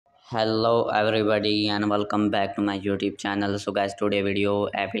Hello everybody and welcome back to my YouTube channel. So guys, today video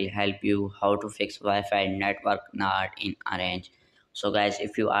I will help you how to fix Wi-Fi network not in Orange. So guys,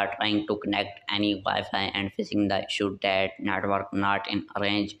 if you are trying to connect any Wi-Fi and facing the issue that network not in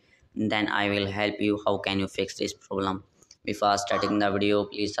Orange, then I will help you how can you fix this problem. Before starting the video,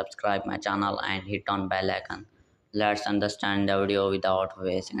 please subscribe my channel and hit on bell icon. Let's understand the video without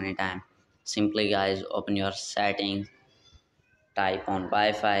wasting any time. Simply guys, open your settings, type on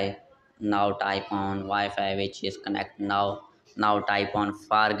Wi-Fi. Now type on Wi-Fi which is connect now type on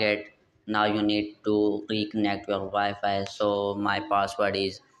forget. Now you need to reconnect your Wi-Fi. So my password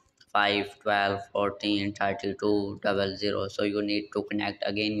is 512143200. So you need to connect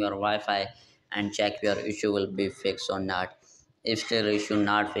again your Wi-Fi and check your issue will be fixed or not. If still issue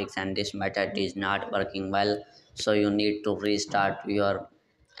not fixed and this method is not working well, so you need to restart your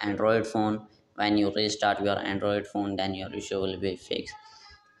Android phone. When you restart your Android phone, then your issue will be fixed.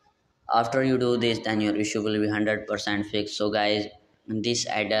 After you do this, then your issue will be 100% fixed. So guys, this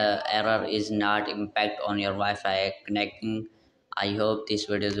error is not impact on your Wi-Fi connecting. I hope this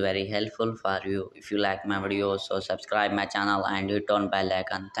video is very helpful for you. If you like my video, so subscribe my channel and hit on bell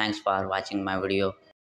icon. Thanks for watching my video.